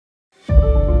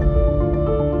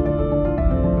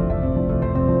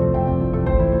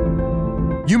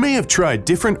may have tried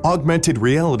different augmented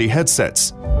reality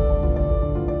headsets.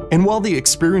 And while the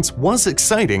experience was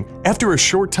exciting, after a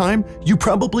short time, you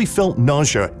probably felt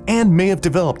nausea and may have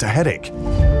developed a headache.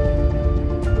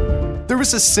 There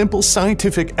is a simple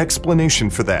scientific explanation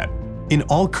for that. In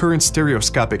all current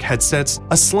stereoscopic headsets,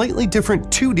 a slightly different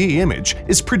 2D image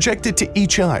is projected to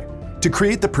each eye. To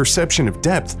create the perception of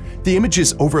depth, the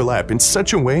images overlap in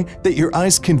such a way that your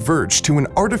eyes converge to an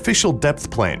artificial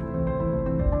depth plane.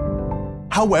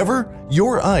 However,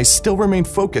 your eyes still remain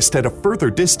focused at a further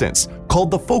distance,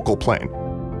 called the focal plane.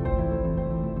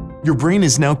 Your brain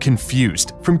is now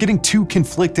confused from getting two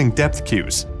conflicting depth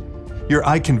cues. Your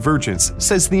eye convergence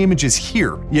says the image is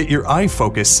here, yet your eye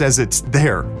focus says it's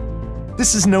there.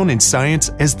 This is known in science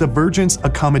as the divergence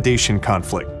accommodation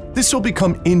conflict. This will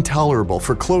become intolerable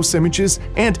for close images,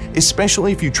 and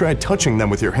especially if you try touching them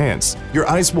with your hands. Your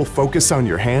eyes will focus on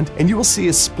your hand and you will see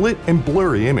a split and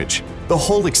blurry image. The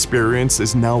whole experience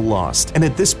is now lost, and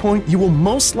at this point you will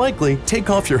most likely take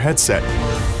off your headset.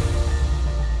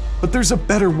 But there's a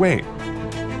better way.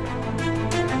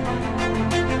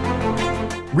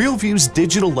 RealView's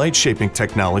digital light shaping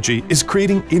technology is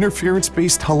creating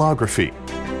interference-based holography.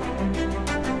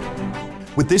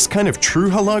 With this kind of true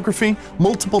holography,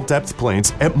 multiple depth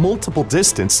planes at multiple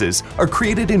distances are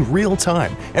created in real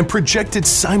time and projected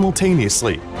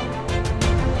simultaneously.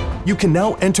 You can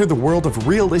now enter the world of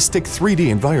realistic 3D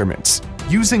environments.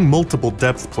 Using multiple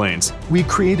depth planes, we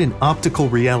create an optical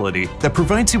reality that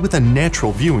provides you with a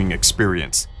natural viewing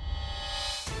experience.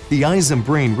 The eyes and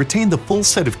brain retain the full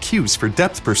set of cues for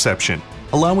depth perception,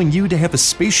 allowing you to have a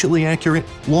spatially accurate,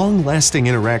 long-lasting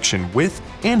interaction with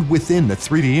and within the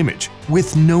 3D image,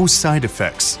 with no side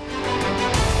effects.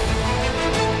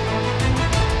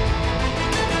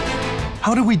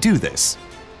 How do we do this?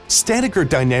 Static or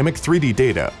dynamic 3D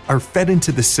data are fed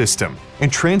into the system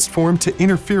and transformed to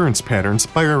interference patterns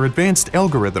by our advanced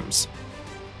algorithms.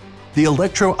 The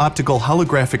electro-optical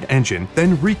holographic engine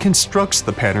then reconstructs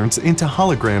the patterns into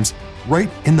holograms right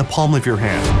in the palm of your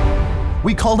hand.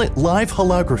 We call it Live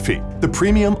Holography, the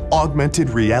premium augmented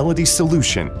reality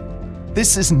solution.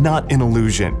 This is not an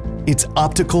illusion, it's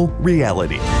optical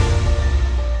reality.